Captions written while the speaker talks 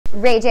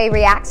Ray J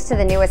reacts to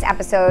the newest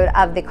episode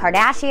of The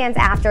Kardashians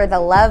after the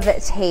love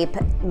tape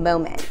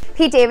moment.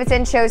 Pete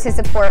Davidson shows his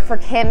support for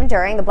Kim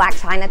during the Blac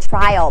Chyna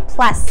trial.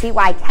 Plus, see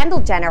why Kendall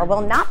Jenner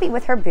will not be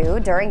with her boo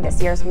during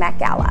this year's Met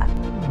Gala.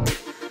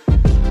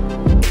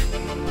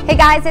 Hey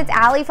guys, it's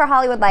Allie for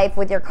Hollywood Life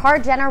with your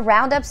Kard Jenner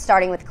roundup,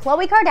 starting with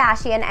Khloe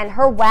Kardashian and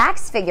her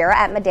wax figure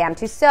at Madame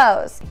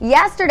Tussauds.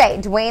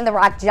 Yesterday, Dwayne "The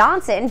Rock"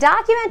 Johnson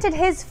documented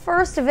his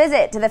first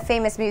visit to the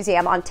famous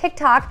museum on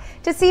TikTok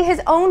to see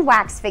his own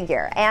wax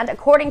figure. And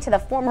according to the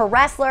former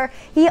wrestler,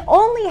 he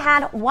only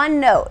had one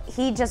note: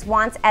 he just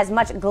wants as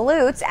much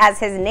glutes as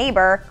his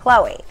neighbor,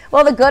 Khloe.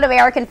 Well, the Good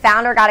American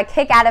founder got a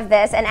kick out of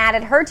this and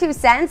added her 2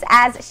 cents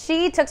as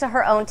she took to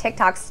her own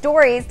TikTok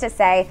stories to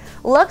say,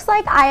 "Looks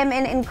like I am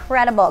in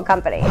incredible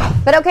company."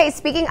 But okay,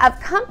 speaking of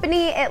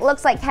company, it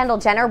looks like Kendall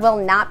Jenner will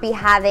not be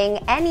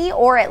having any,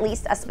 or at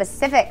least a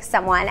specific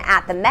someone,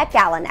 at the Met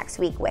Gala next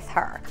week with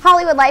her.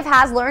 Hollywood Life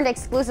has learned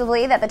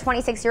exclusively that the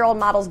 26-year-old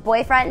model's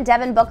boyfriend,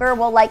 Devin Booker,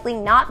 will likely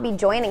not be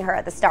joining her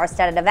at the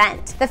star-studded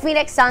event. The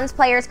Phoenix Suns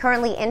player is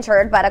currently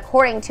injured, but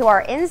according to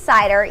our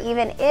insider,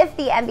 even if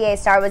the NBA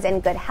star was in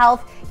good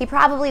health, he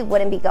probably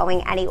wouldn't be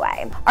going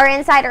anyway. Our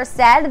insider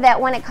said that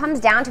when it comes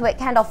down to it,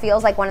 Kendall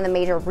feels like one of the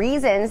major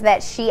reasons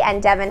that she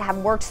and Devin have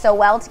worked so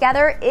well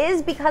together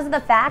is because of the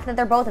fact that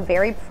they're both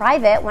very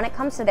private when it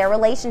comes to their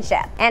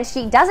relationship. And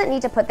she doesn't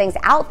need to put things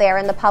out there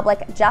in the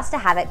public just to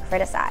have it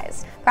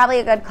criticized. Probably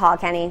a good call,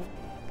 Kenny.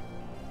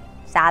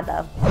 Sad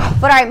though.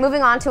 But all right,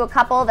 moving on to a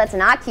couple that's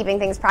not keeping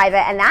things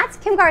private, and that's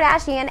Kim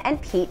Kardashian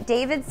and Pete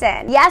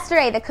Davidson.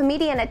 Yesterday, the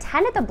comedian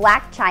attended the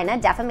Blac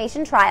Chyna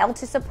defamation trial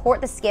to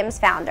support the Skims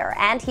founder,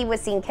 and he was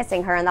seen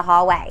kissing her in the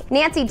hallway.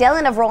 Nancy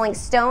Dillon of Rolling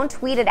Stone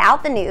tweeted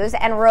out the news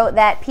and wrote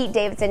that Pete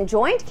Davidson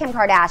joined Kim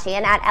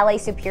Kardashian at LA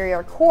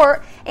Superior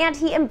Court, and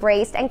he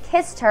embraced and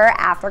kissed her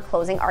after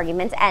closing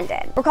arguments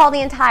ended. Recall, the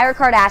entire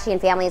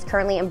Kardashian family is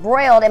currently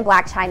embroiled in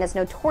Blac Chyna's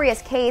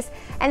notorious case,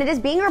 and it is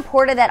being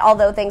reported that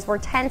although things were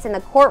tense in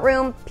the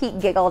courtroom, Pete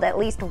giggled at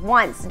least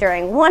once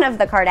during one of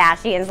the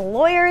Kardashians'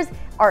 lawyers'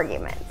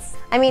 arguments.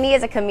 I mean, he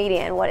is a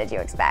comedian, what did you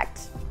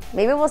expect?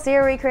 Maybe we'll see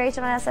a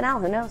recreation on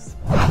SNL, who knows?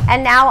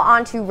 And now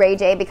on to Ray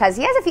J, because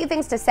he has a few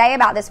things to say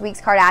about this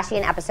week's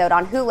Kardashian episode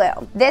on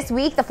Hulu. This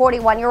week, the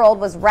 41-year-old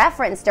was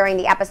referenced during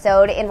the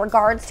episode in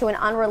regards to an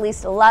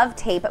unreleased love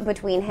tape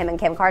between him and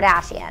Kim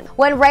Kardashian.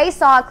 When Ray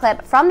saw a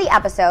clip from the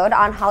episode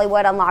on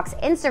Hollywood Unlocked's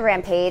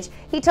Instagram page,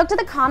 he took to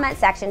the comment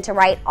section to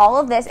write, "All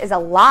of this is a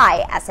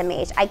lie,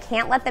 SMH. I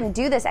can't let them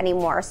do this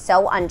anymore.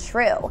 So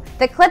untrue."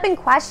 The clip in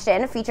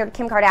question featured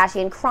Kim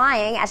Kardashian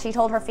crying as she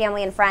told her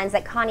family and friends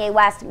that Kanye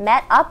West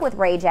met up with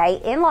Ray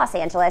J in Los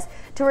Angeles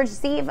to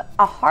receive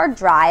a hard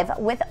drive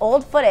with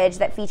old footage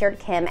that featured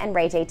Kim and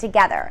Ray J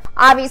together.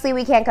 Obviously,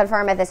 we can't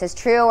confirm if this is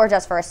true or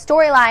just for a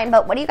storyline,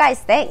 but what do you guys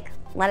think?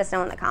 Let us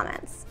know in the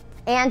comments.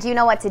 And you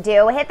know what to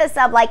do. Hit the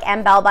sub, like,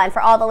 and bell button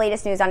for all the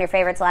latest news on your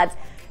favorite celebs.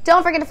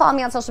 Don't forget to follow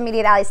me on social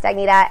media at Ali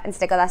Stagnita, and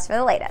stick with us for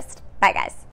the latest. Bye, guys.